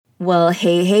Well,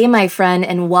 hey, my friend,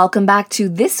 and welcome back to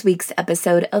this week's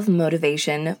episode of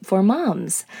Motivation for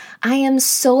Moms. I am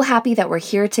so happy that we're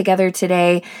here together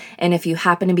today, and if you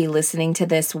happen to be listening to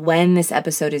this when this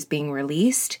episode is being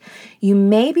released, you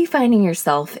may be finding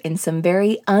yourself in some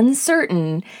very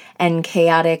uncertain and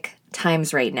chaotic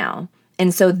times right now.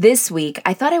 And so this week,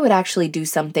 I thought I would actually do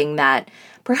something that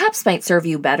perhaps might serve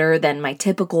you better than my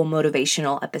typical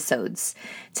motivational episodes.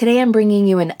 Today, I'm bringing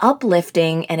you an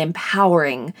uplifting and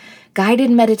empowering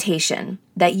guided meditation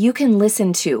that you can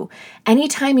listen to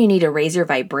anytime you need to raise your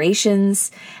vibrations,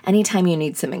 anytime you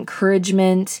need some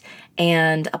encouragement,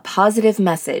 and a positive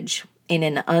message in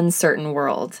an uncertain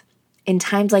world. In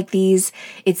times like these,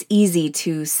 it's easy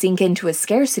to sink into a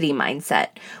scarcity mindset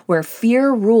where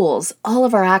fear rules all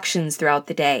of our actions throughout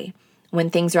the day.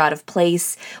 When things are out of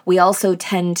place, we also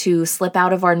tend to slip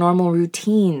out of our normal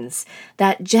routines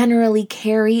that generally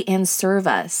carry and serve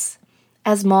us.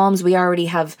 As moms, we already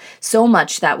have so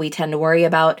much that we tend to worry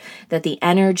about that the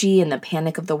energy and the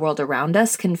panic of the world around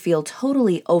us can feel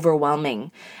totally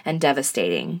overwhelming and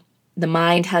devastating. The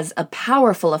mind has a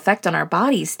powerful effect on our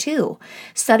bodies, too.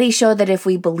 Studies show that if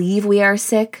we believe we are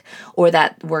sick or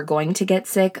that we're going to get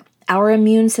sick, our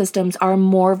immune systems are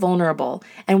more vulnerable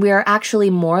and we are actually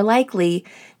more likely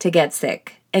to get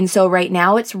sick. And so right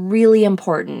now, it's really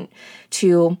important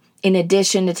to, in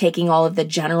addition to taking all of the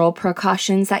general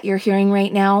precautions that you're hearing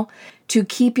right now, to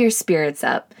keep your spirits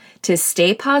up, to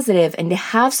stay positive, and to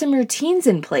have some routines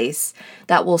in place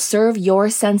that will serve your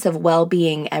sense of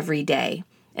well-being every day.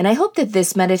 And I hope that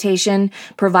this meditation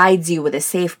provides you with a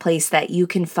safe place that you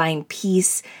can find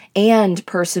peace and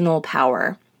personal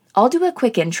power. I'll do a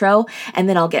quick intro and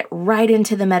then I'll get right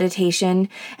into the meditation,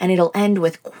 and it'll end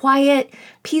with quiet,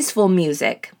 peaceful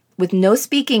music with no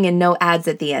speaking and no ads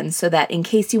at the end, so that in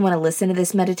case you want to listen to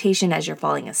this meditation as you're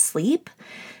falling asleep,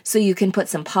 so you can put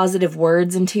some positive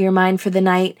words into your mind for the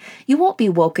night, you won't be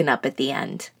woken up at the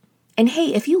end. And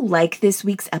hey, if you like this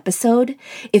week's episode,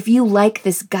 if you like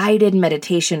this guided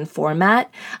meditation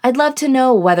format, I'd love to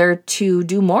know whether to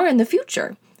do more in the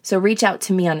future. So reach out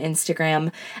to me on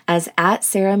Instagram as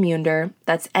 @SarahMunder,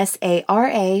 that's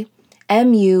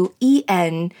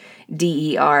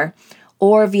SarahMuender,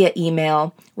 or via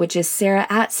email, which is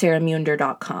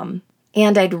sarah@sarahmunder.com.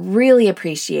 And I'd really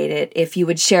appreciate it if you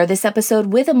would share this episode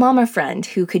with a mama friend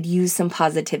who could use some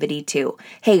positivity too.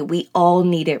 Hey, we all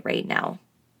need it right now.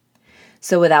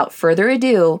 So without further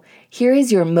ado, here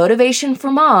is your Motivation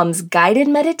for Moms guided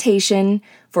meditation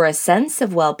for a sense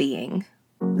of well-being.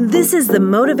 This is the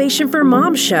Motivation for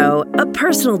Moms Show, a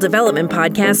personal development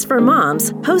podcast for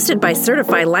moms, hosted by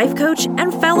certified life coach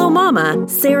and fellow mama,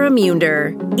 Sarah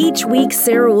Munder. Each week,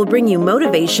 Sarah will bring you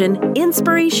motivation,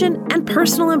 inspiration, and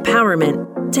personal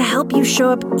empowerment to help you show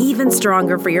up even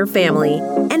stronger for your family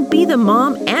and be the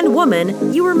mom and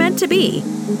woman you were meant to be.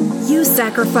 You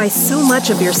sacrifice so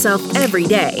much of yourself every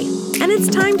day, and it's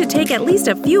time to take at least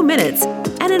a few minutes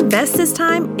and invest this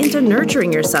time into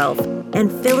nurturing yourself and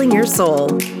filling your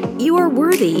soul. You are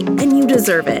worthy and you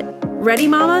deserve it. Ready,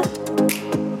 mama?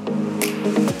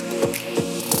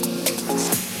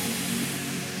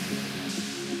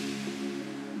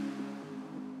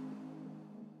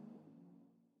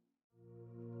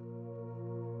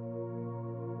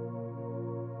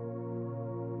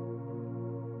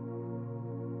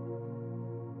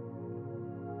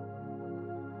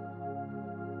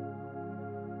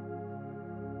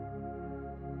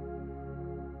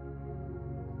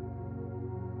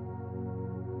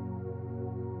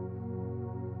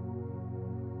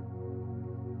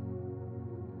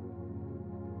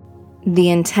 The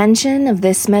intention of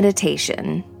this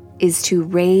meditation is to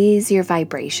raise your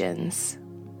vibrations,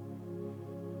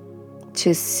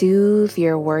 to soothe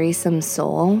your worrisome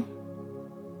soul,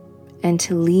 and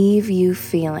to leave you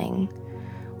feeling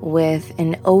with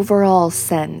an overall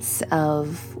sense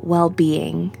of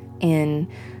well-being in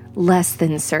less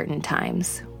than certain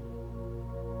times.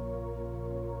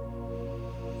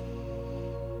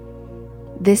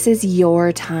 This is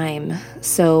your time,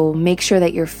 so make sure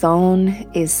that your phone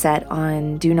is set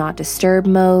on Do Not Disturb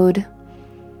mode.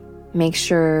 Make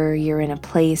sure you're in a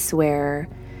place where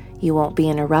you won't be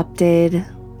interrupted,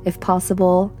 if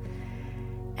possible,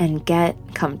 and get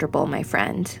comfortable, my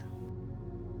friend.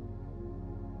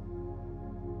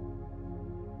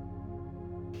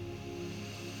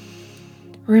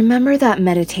 Remember that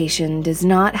meditation does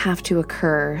not have to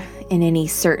occur in any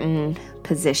certain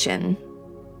position.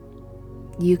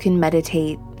 You can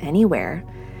meditate anywhere,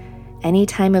 any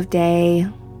time of day,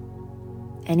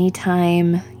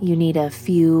 anytime you need a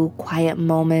few quiet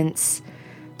moments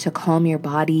to calm your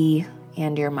body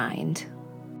and your mind.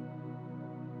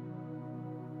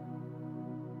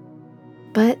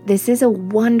 But this is a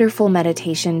wonderful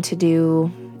meditation to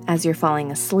do as you're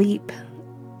falling asleep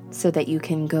so that you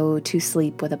can go to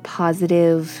sleep with a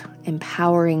positive,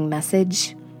 empowering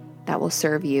message that will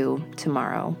serve you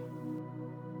tomorrow.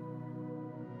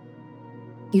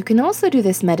 You can also do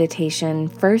this meditation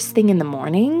first thing in the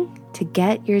morning to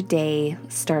get your day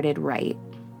started right.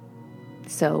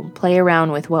 So play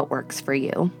around with what works for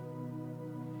you.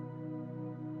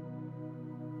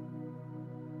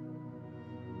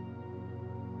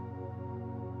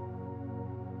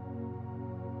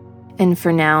 And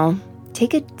for now,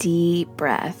 take a deep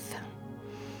breath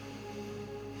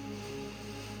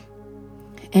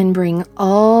and bring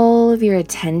all of your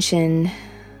attention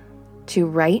to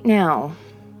right now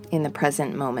in the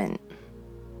present moment.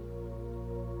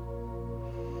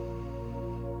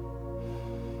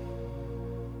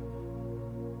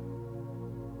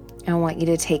 I want you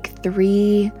to take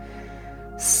 3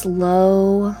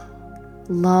 slow,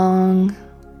 long,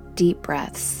 deep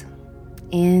breaths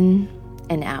in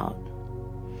and out.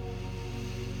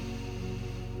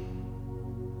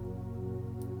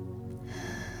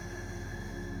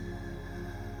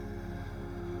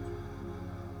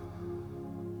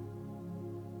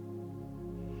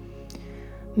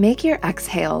 Make your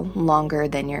exhale longer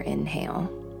than your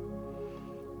inhale.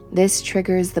 This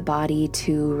triggers the body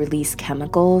to release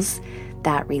chemicals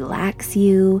that relax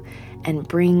you and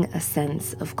bring a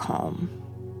sense of calm.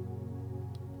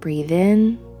 Breathe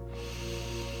in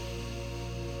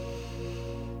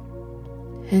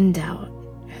and out.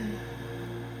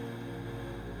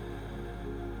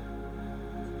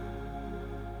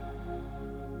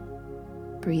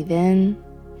 Breathe in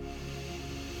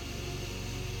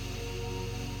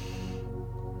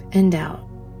and out.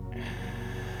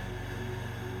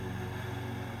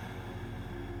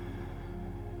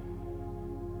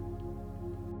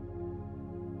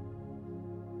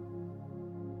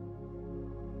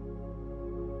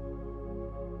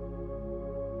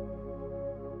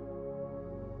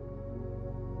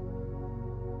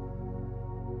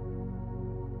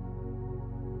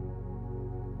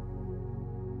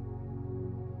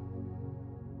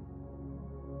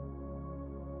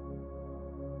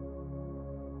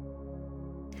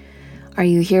 Are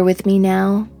you here with me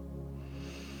now?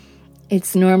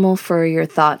 It's normal for your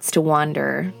thoughts to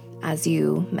wander as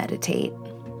you meditate.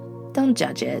 Don't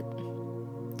judge it.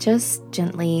 Just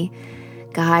gently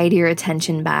guide your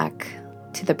attention back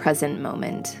to the present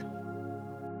moment.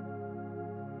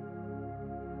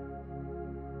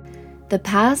 The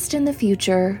past and the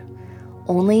future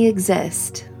only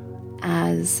exist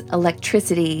as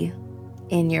electricity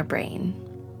in your brain.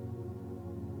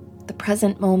 The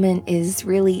present moment is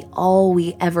really all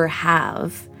we ever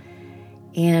have,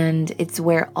 and it's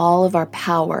where all of our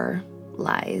power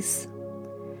lies.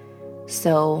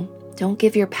 So don't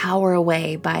give your power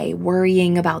away by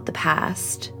worrying about the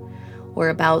past, or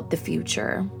about the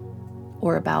future,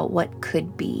 or about what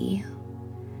could be.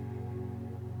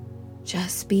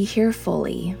 Just be here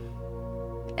fully,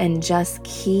 and just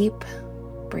keep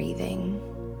breathing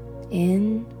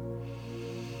in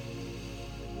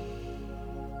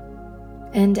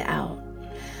and out,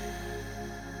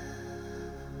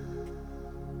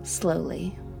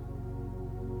 slowly.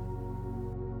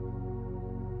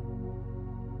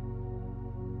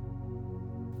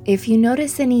 If you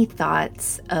notice any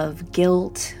thoughts of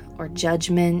guilt or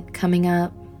judgment coming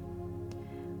up,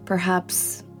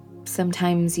 perhaps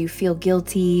sometimes you feel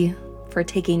guilty for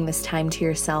taking this time to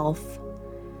yourself,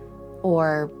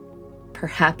 or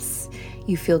perhaps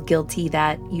you feel guilty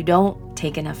that you don't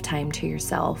take enough time to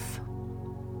yourself.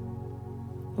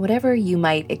 Whatever you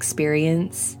might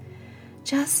experience,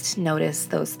 just notice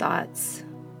those thoughts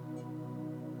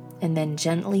and then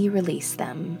gently release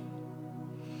them.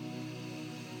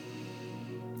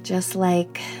 Just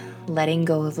like letting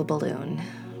go of a balloon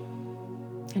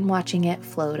and watching it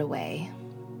float away.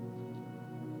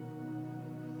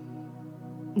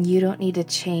 You don't need to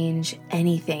change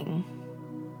anything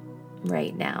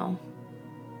right now.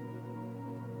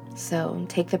 So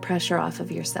take the pressure off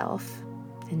of yourself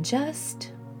and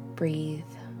just breathe.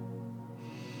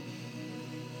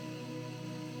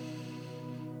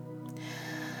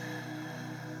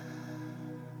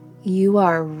 You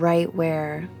are right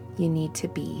where you need to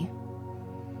be,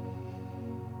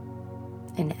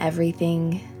 and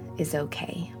everything is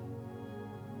okay.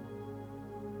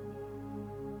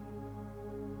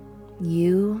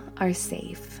 You are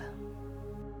safe.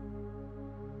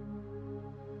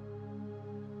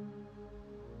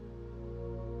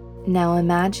 Now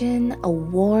imagine a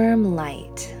warm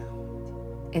light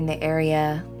in the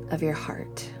area of your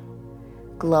heart,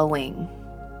 glowing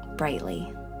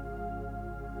brightly.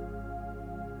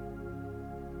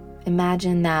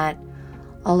 Imagine that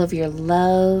all of your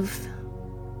love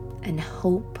and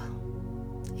hope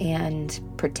and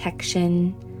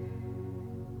protection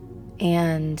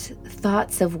and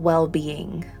thoughts of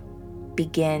well-being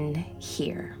begin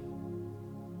here,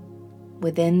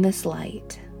 within this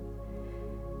light,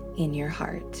 in your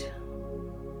heart.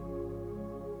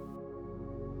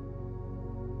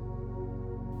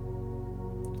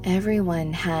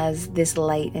 Everyone has this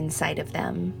light inside of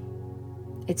them.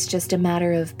 It's just a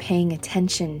matter of paying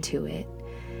attention to it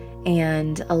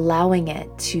and allowing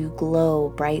it to glow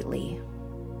brightly.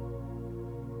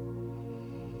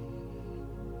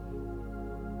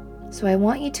 So I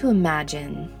want you to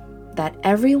imagine that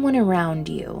everyone around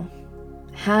you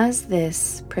has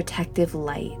this protective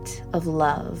light of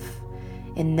love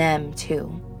in them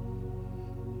too.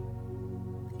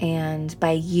 And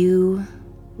by you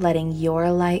letting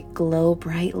your light glow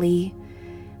brightly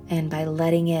and by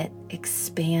letting it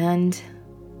expand,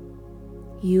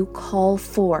 you call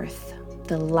forth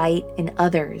the light in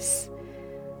others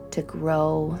to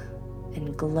grow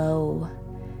and glow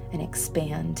and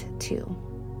expand too.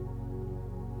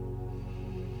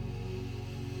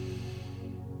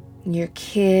 Your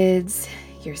kids,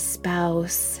 your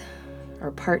spouse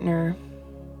or partner,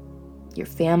 your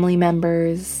family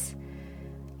members,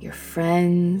 your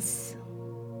friends,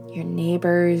 your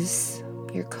neighbors,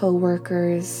 your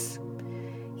coworkers,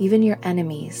 even your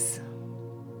enemies.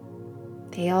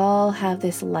 They all have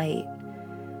this light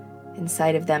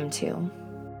inside of them too.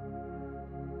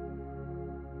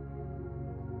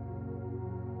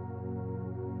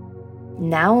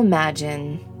 Now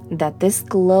imagine that this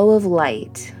glow of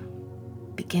light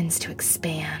begins to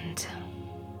expand.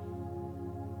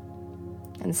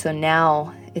 And so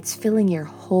now it's filling your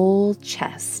whole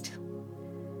chest,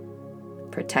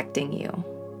 protecting you,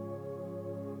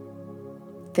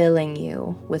 filling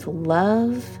you with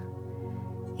love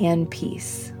and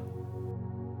peace.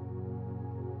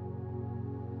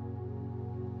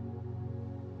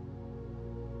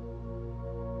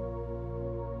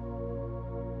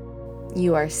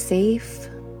 You are safe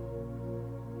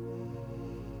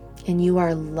and you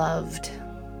are loved.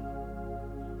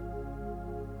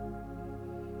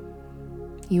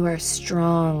 You are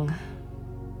strong.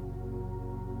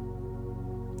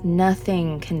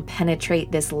 Nothing can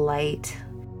penetrate this light,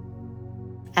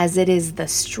 as it is the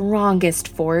strongest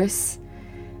force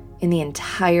in the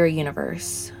entire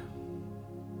universe.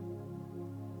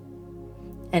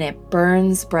 And it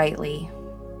burns brightly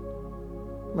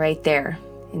right there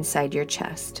inside your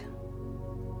chest.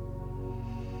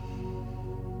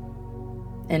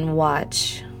 And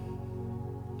watch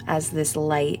as this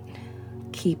light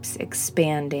keeps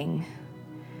expanding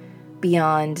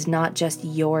beyond not just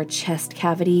your chest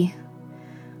cavity,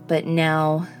 but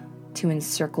now to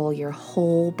encircle your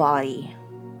whole body.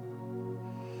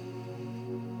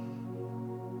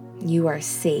 You are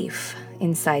safe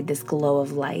inside this glow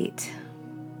of light.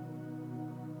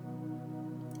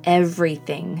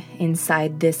 Everything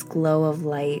inside this glow of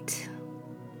light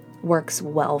works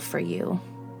well for you.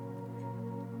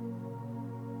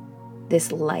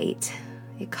 This light,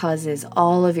 it causes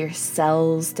all of your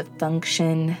cells to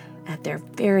function at their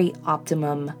very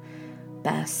optimum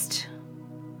best.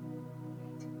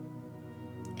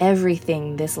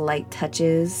 Everything this light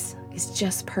touches is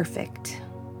just perfect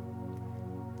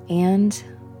and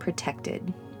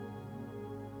protected.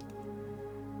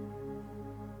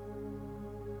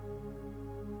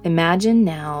 Imagine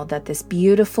now that this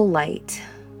beautiful light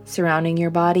surrounding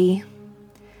your body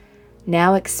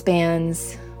now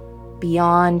expands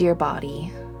beyond your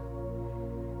body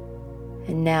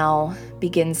and now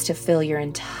begins to fill your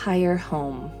entire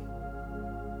home,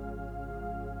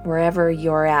 wherever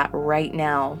you're at right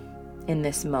now in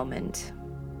this moment.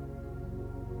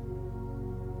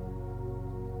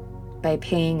 By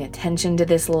paying attention to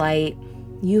this light,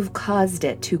 you've caused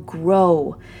it to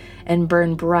grow and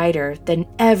burn brighter than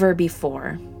ever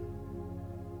before.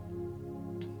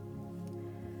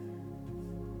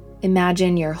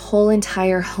 Imagine your whole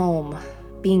entire home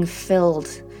being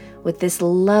filled with this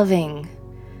loving,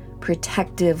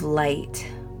 protective light,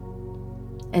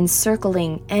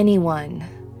 encircling anyone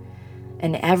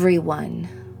and everyone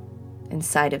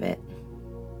inside of it.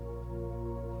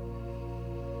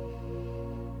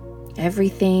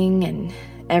 Everything and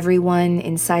everyone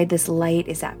inside this light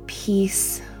is at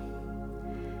peace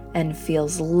and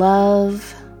feels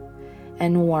love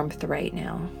and warmth right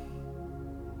now.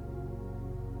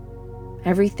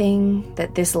 Everything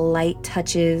that this light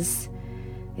touches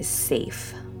is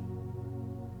safe.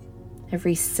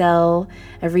 Every cell,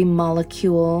 every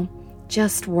molecule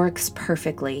just works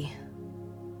perfectly.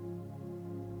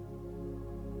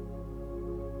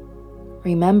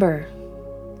 Remember,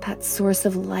 that source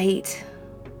of light,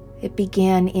 it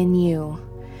began in you,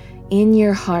 in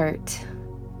your heart,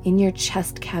 in your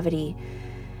chest cavity,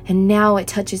 and now it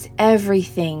touches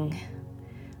everything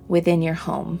within your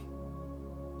home.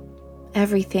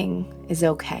 Everything is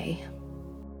okay.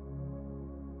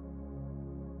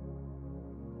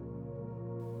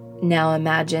 Now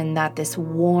imagine that this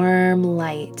warm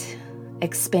light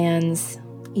expands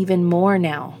even more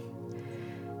now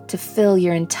to fill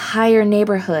your entire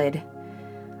neighborhood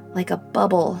like a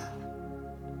bubble.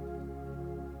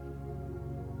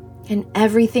 And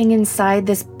everything inside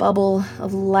this bubble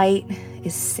of light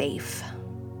is safe.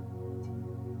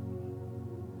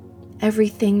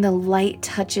 Everything the light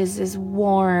touches is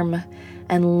warm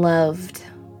and loved.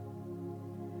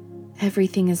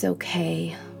 Everything is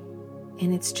okay,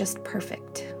 and it's just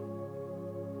perfect.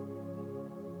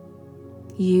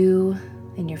 You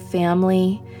and your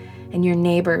family and your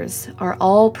neighbors are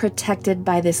all protected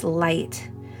by this light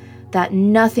that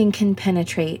nothing can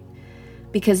penetrate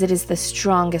because it is the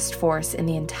strongest force in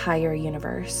the entire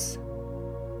universe.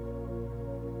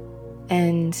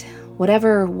 And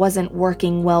whatever wasn't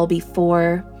working well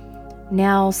before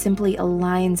now simply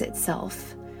aligns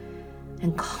itself,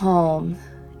 and calm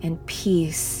and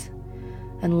peace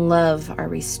and love are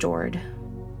restored.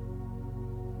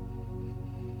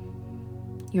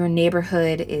 Your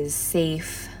neighborhood is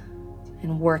safe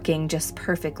and working just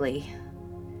perfectly.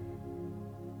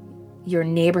 Your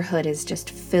neighborhood is just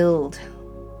filled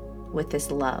with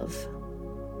this love.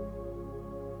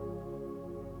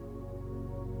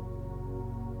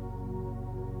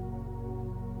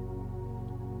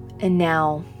 And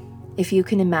now, if you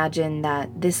can imagine that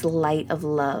this light of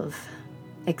love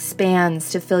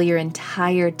expands to fill your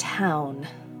entire town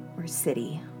or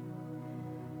city.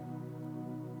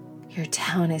 Your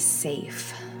town is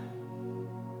safe.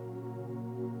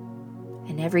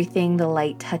 And everything the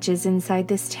light touches inside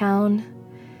this town,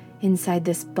 inside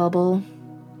this bubble,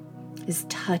 is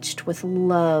touched with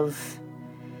love,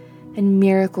 and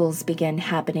miracles begin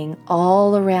happening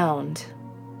all around.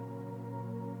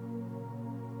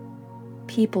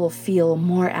 People feel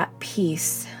more at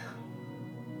peace.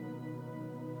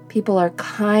 People are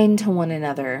kind to one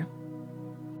another.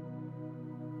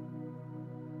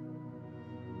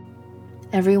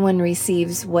 Everyone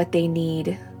receives what they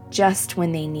need just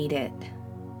when they need it.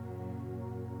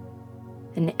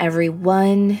 And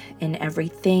everyone and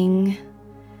everything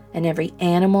and every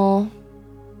animal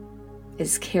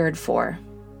is cared for.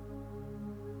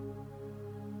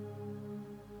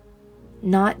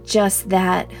 Not just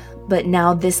that, but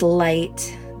now this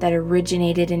light that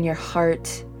originated in your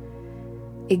heart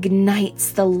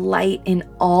ignites the light in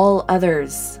all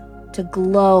others to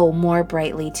glow more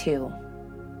brightly too.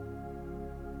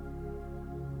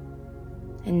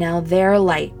 And now their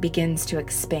light begins to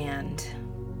expand.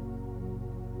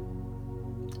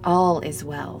 All is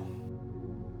well.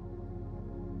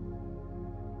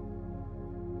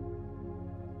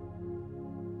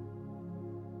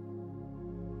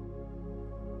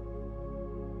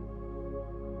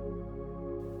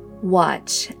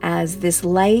 Watch as this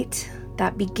light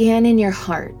that began in your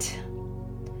heart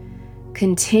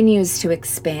continues to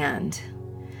expand,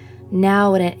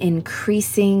 now at an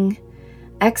increasing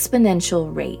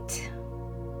exponential rate.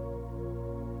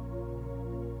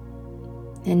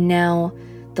 And now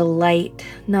the light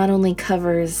not only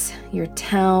covers your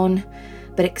town,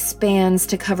 but expands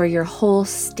to cover your whole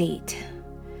state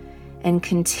and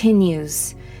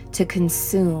continues to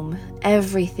consume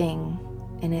everything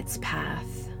in its path.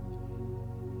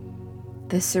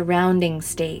 The surrounding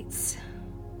states,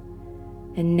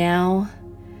 and now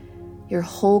your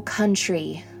whole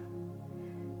country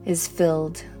is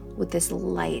filled with this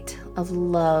light of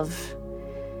love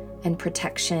and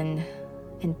protection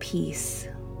and peace.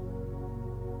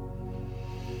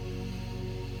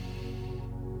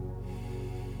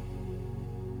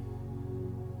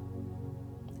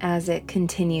 As it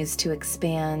continues to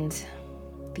expand,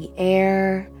 the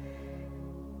air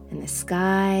and the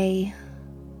sky,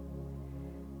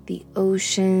 the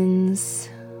oceans,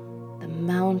 the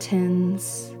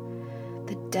mountains,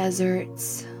 the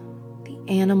deserts, the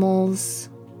animals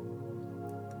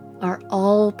are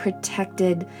all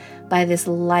protected by this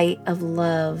light of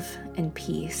love and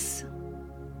peace.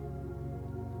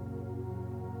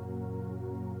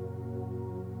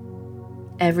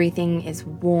 Everything is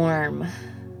warm,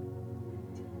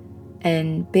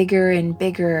 and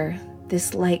bigger,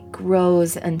 this light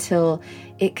grows until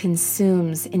it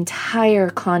consumes entire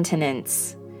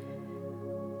continents,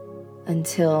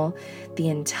 until the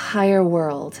entire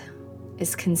world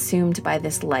is consumed by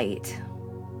this light.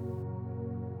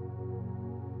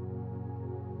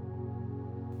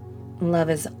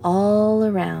 Love is all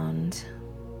around.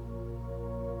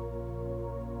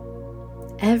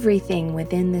 Everything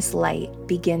within this light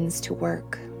begins to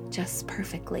work just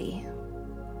perfectly.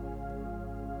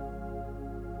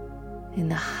 In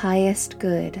the highest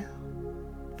good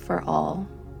for all.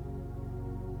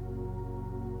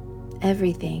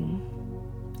 Everything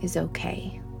is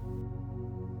okay.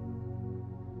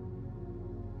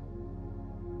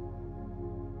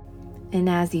 And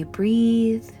as you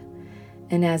breathe,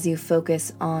 and as you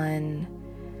focus on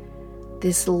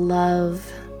this love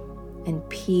and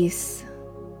peace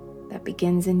that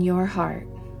begins in your heart,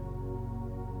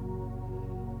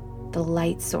 the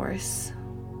light source,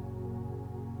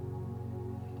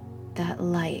 that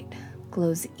light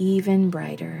glows even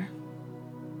brighter.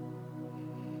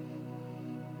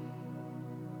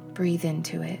 Breathe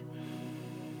into it.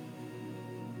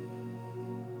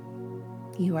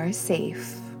 You are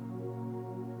safe.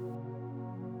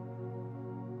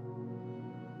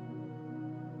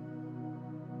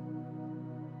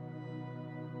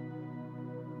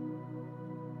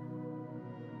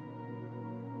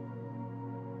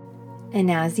 And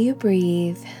as you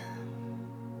breathe,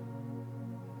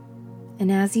 and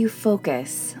as you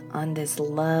focus on this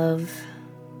love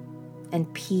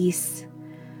and peace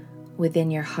within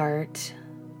your heart,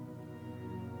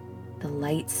 the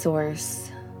light source,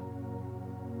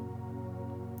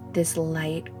 this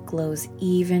light glows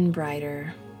even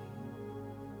brighter.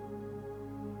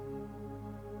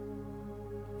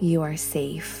 You are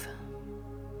safe.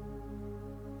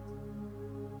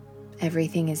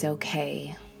 Everything is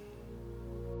okay.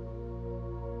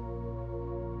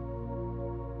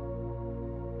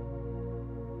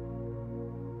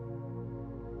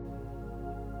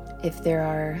 If there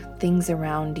are things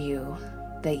around you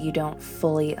that you don't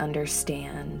fully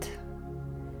understand,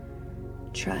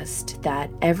 trust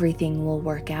that everything will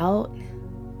work out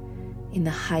in the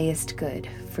highest good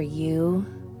for you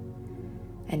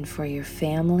and for your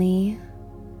family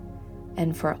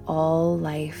and for all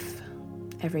life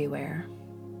everywhere.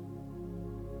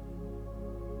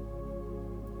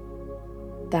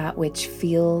 That which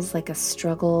feels like a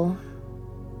struggle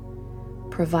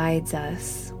provides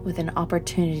us with an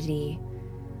opportunity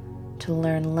to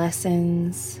learn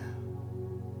lessons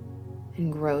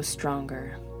and grow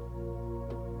stronger.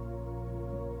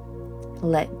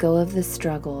 Let go of the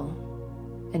struggle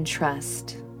and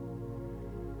trust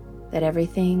that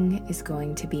everything is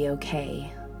going to be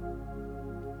okay.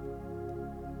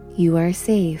 You are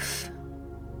safe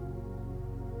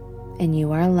and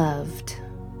you are loved.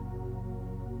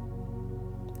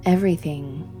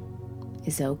 Everything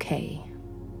is okay.